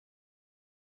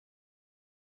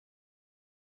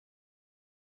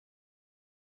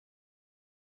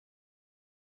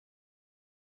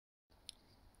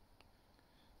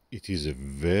It is a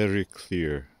very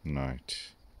clear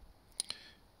night,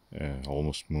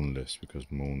 almost moonless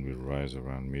because moon will rise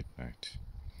around midnight.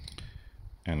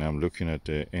 And I'm looking at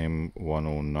the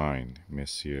M109,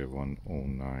 Messier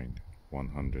 109,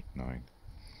 109.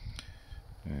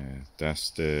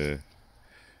 That's the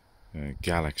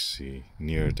galaxy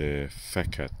near the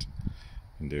Phecda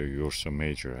in the Ursa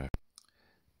Major.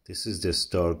 This is the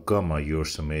star Gamma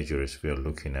Ursa Majoris we are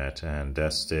looking at, and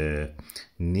that's the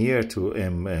near to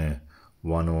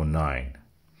M109.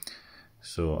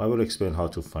 So I will explain how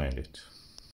to find it.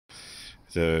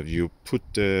 You put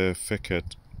the Phecda,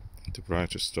 the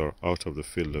brightest star, out of the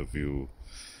field of view,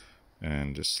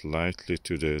 and slightly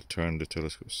to the, turn the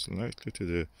telescope slightly to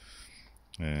the,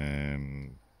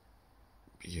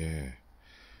 yeah,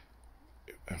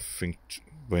 I think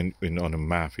when on a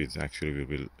map it actually will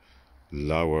be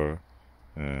lower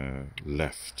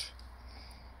left,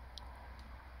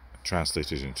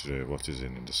 translated into the, what is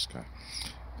in the sky,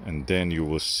 and then you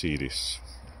will see this.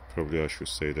 Probably I should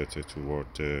say that toward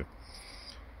the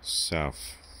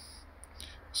south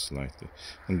slightly,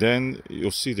 and then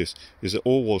you'll see this is an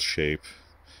oval shape,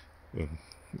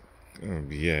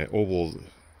 oval,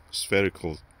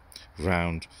 spherical,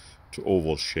 round to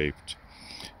oval shaped,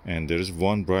 and there is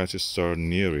one brightest star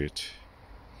near it.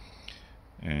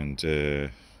 And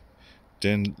then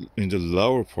in the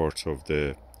lower part of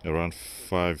the, around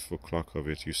 5 o'clock of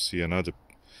it, you see another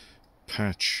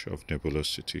patch of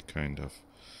nebulosity kind of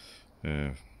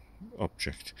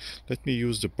object. Let me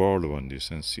use the Barlow on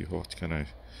this and see what can I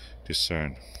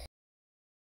discern.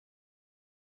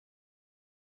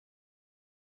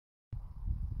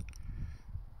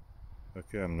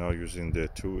 Okay, I'm now using the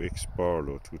 2x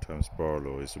Barlow, 2 times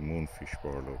Barlow. It's a Moonfish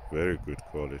Barlow, very good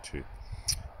quality.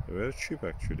 Very cheap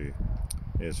actually.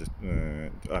 Yes,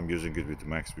 I'm using it with the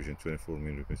Maxvision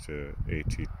 24mm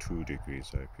 82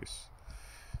 degrees eyepiece,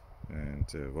 and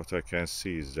what I can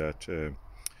see is that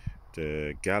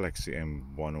the Galaxy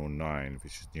M109,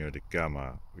 which is near the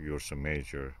Gamma Ursa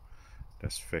Major,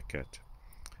 that's Phecda,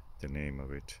 the name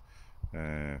of it,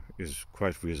 is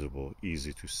quite visible,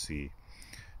 easy to see.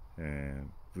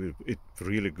 It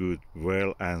really good,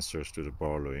 well answers to the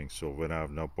Barlowing. So when I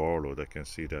have now Barlowed, I can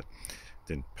see that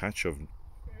the patch of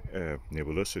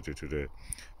nebulosity to the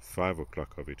 5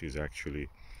 o'clock of it is actually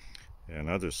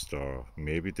another star.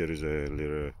 Maybe there is a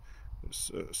little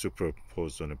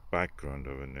superposed on a background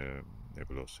of a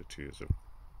nebulosity as a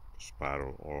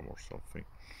spiral arm or something.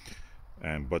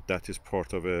 But that is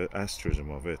part of an asterism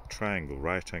of a triangle,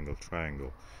 right angle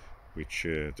triangle, which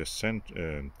the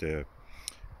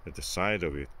side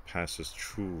of it passes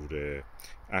through the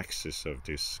axis of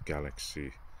this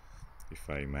galaxy, if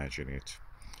I imagine it.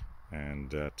 And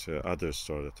that other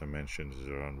star that I mentioned is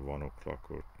around 1 o'clock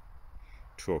or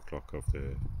 2 o'clock of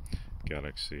the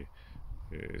galaxy,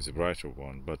 is a brighter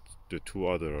one, but the two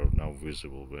other are now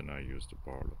visible when I use the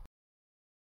Barlow.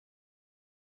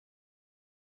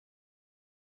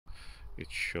 It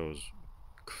shows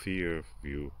clear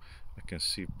view. I can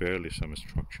see barely some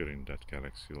structure in that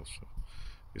galaxy also.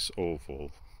 It's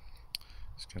oval.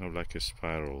 It's kind of like a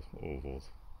spiral oval.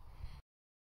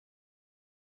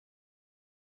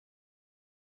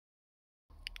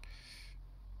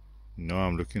 Now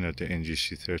I'm looking at the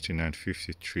NGC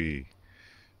 3953.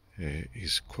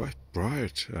 It's quite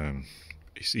bright.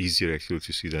 It's easier actually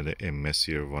to see than the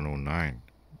Messier 109,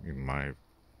 in my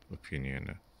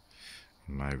opinion,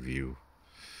 in my view.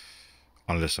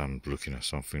 Unless I'm looking at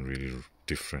something really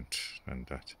different than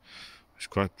that. It's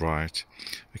quite bright.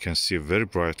 I can see a very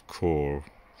bright core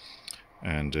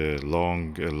and a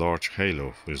large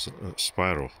halo with a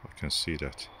spiral. I can see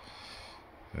that.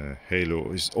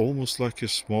 Halo is almost like a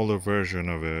smaller version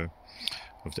of the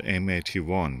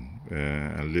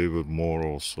M81, a little bit more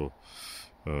also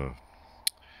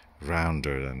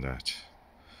rounder than that.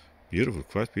 Beautiful,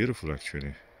 quite beautiful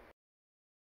actually.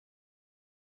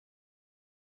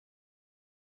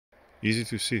 Easy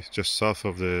to see, just south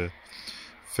of the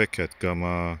Phecda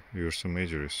Gamma Ursa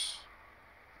Majoris,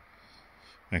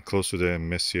 and close to the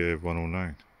Messier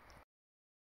 109.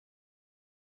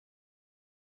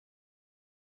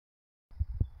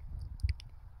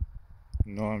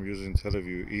 Now I'm using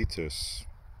Televue Ethos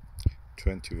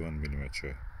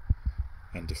 21mm,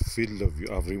 and the field of view,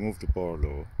 I've removed the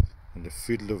Barlow, and the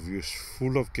field of view is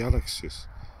full of galaxies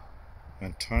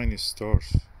and tiny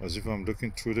stars, as if I'm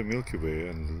looking through the Milky Way,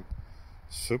 and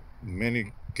so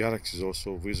many galaxies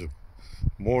also visible,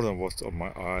 more than what my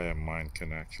eye and mind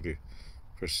can actually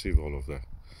perceive all of that.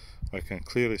 I can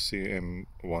clearly see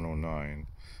M109,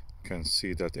 can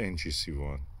see that NGC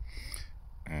one,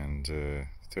 and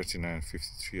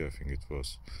 3953 I think it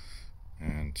was,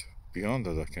 and beyond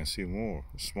that I can see more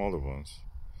smaller ones.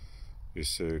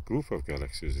 It's a group of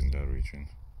galaxies in that region.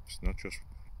 It's not just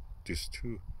these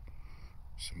two.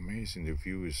 It's amazing, the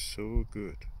view is so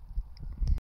good.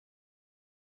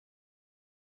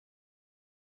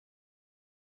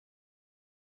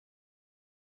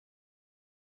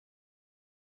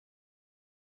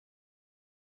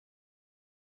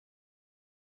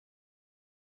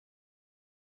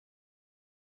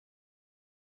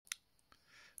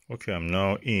 Okay, I'm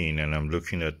now in and I'm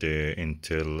looking at the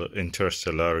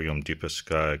Interstellarium Deep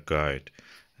Sky Guide,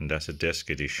 and that's a desk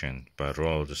edition by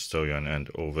Ronald Stoyan and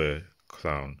Ove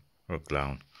Clown.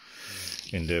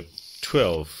 In the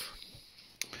 12,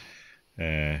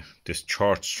 these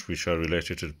charts which are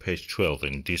related to page 12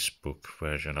 in this book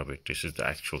version of it. This is the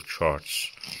actual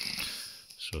charts.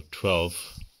 So 12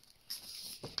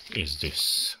 is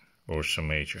this Ursa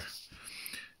Major,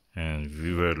 and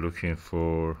we were looking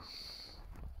for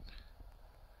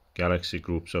galaxy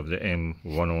groups of the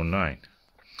M109.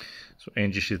 So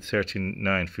NGC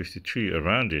 3953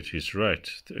 around it is right.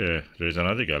 There is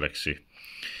another galaxy,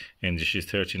 NGC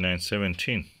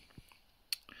 3917.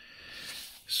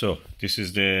 So this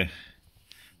is the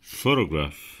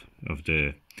photograph of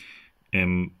the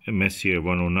Messier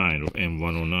 109 or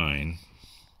M109,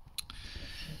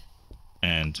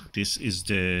 and this is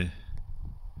the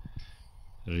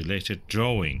related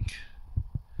drawing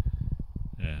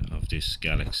of this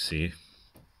galaxy.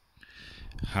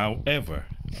 However,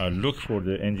 I look for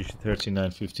the NGC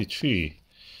 3953,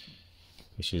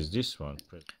 which is this one,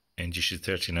 NGC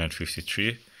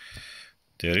 3953.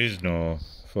 There is no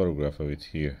photograph of it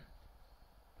here.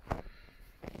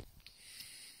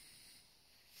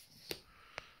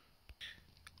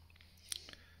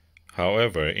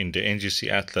 However, in the NGC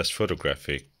Atlas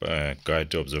Photographic Guide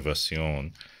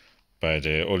d'Observation by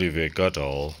the Olivier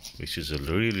Godal, which is a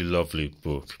really lovely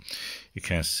book, you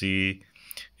can see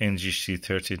NGC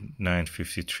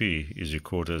 3953 is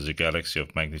recorded as a galaxy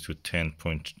of magnitude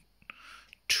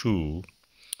 10.2,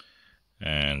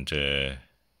 and it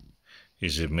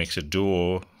makes a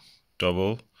double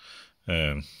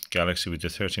galaxy with the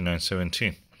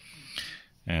 3917.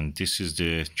 And this is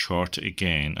the chart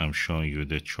again. I'm showing you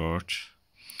the chart,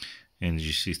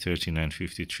 NGC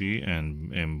 3953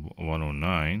 and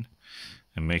M109,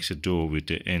 and makes a duo with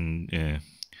the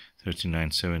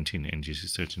 3917, NGC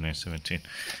 3917.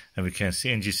 And we can see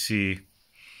NGC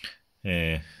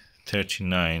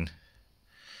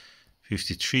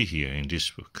 3953 here in this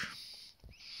book.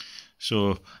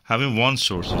 So having one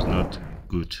source is not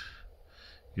good.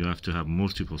 You have to have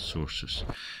multiple sources.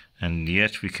 And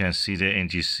yet we can see the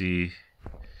NGC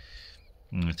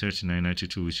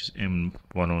 3992, which is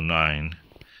M109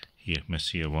 here,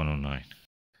 Messier 109.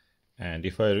 And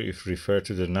if I refer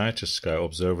to the Night Sky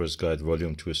Observer's Guide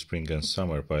Volume 2 Spring and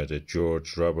Summer by the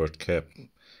George Robert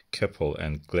Keppel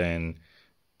and Glenn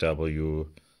W.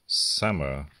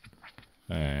 Summer,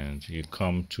 and you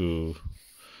come to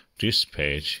this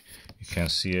page, you can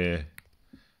see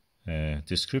a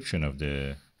description of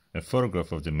a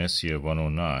photograph of the Messier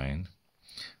 109,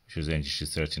 which is NGC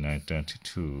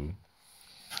 3922,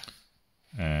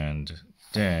 and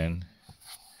then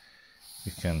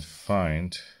you can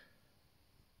find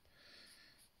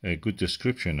a good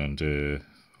description on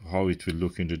how it will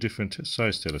look in the different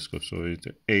size telescopes. So it's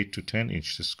 8 to 10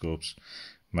 inch telescopes,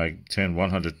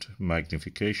 100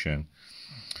 magnification.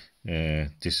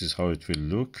 This is how it will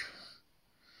look,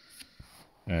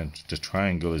 and the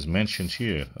triangle is mentioned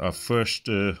here. I first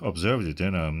observed it,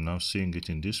 then I'm now seeing it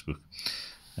in this book.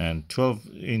 And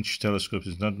 12-inch telescope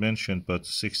is not mentioned, but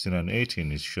 16 and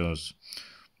 18 it shows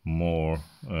more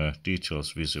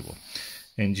details visible.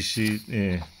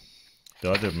 NGC, the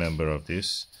other member of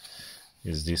this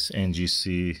is this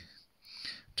NGC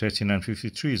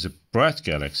 3953, is a bright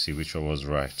galaxy, which I was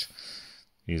right.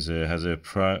 Has a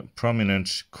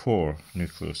prominent core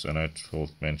nucleus, and I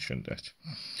mentioned that.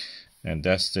 And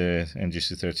that's the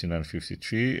NGC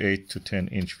 3953, 8 to 10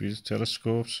 inch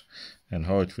telescopes, and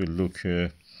how it will look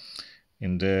in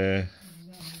the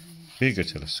bigger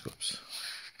telescopes.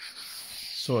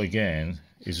 So again,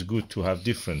 it's good to have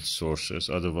different sources,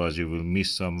 otherwise you will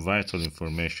miss some vital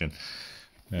information,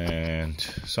 and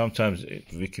sometimes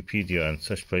Wikipedia and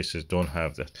such places don't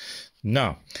have that.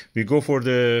 Now we go for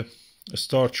the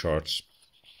star charts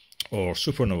or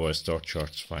supernova star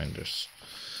charts finders.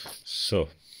 So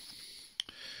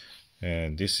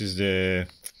this is the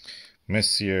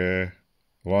Messier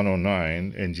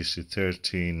 109 NGC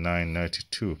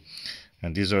 3992,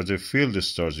 and these are the field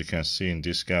stars you can see in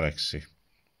this galaxy.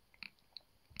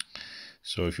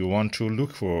 So if you want to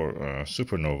look for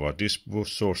supernova, this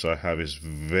source I have is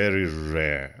very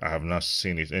rare. I have not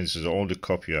seen it, and this is the only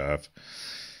copy I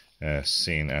have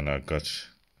seen, and I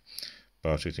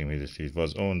bought it immediately. It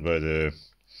was owned by the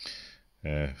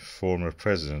former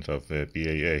president of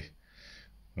BAA,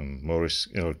 Morris,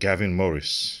 or Gavin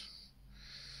Morris,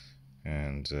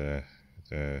 and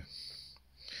now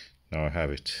I have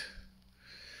it.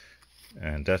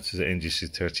 And that's the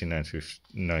NGC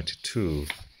 3992,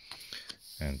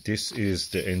 and this is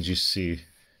the NGC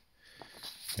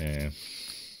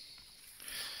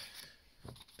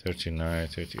 39,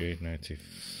 38,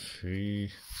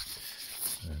 93.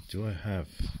 Do I have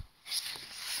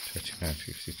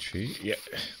 3953? Yeah,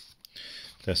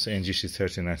 that's the NGC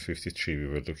 3953 we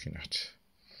were looking at.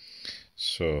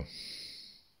 So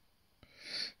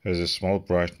there's a small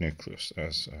bright nucleus,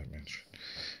 as I mentioned.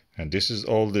 And this is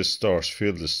all the stars,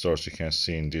 fieldless stars you can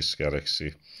see in this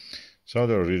galaxy. Some of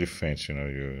them are really faint, you know,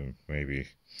 you maybe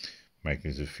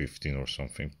magnitude 15 or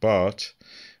something. But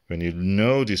when you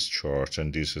know this chart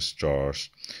and these stars,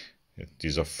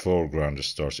 these are foreground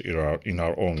stars in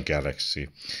our own galaxy,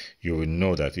 you will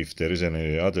know that if there is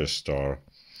any other star,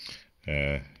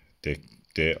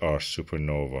 they are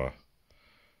supernova.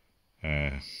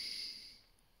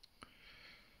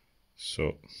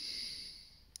 So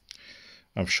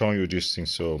I'm showing you this thing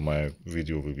so my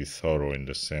video will be thorough in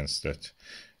the sense that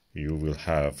you will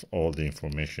have all the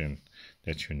information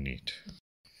that you need.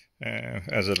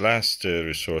 As a last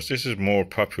resource, this is more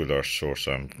popular source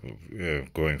I'm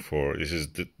going for. This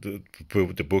is the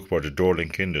book by the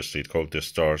Dorling industry called The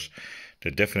Stars,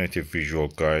 the Definitive Visual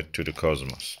Guide to the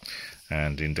Cosmos.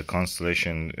 And in the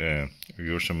Constellation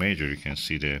Ursa Major, you can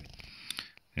see the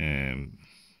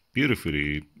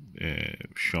beautifully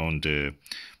shown the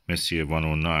Messier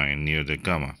 109 near the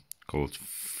gamma, called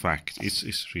Phecda.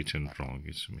 It's written wrong,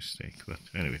 it's a mistake, but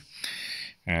anyway.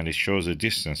 And it shows the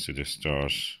distance to the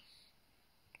stars.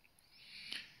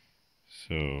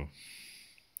 So,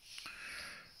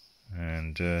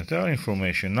 and there are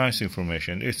information, nice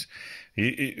information.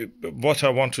 What I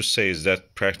want to say is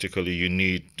that practically you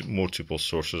need multiple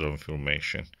sources of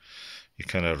information. You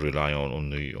cannot rely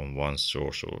only on one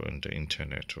source or on the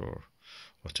internet or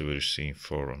whatever you see in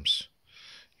forums.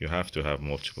 You have to have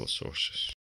multiple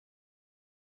sources.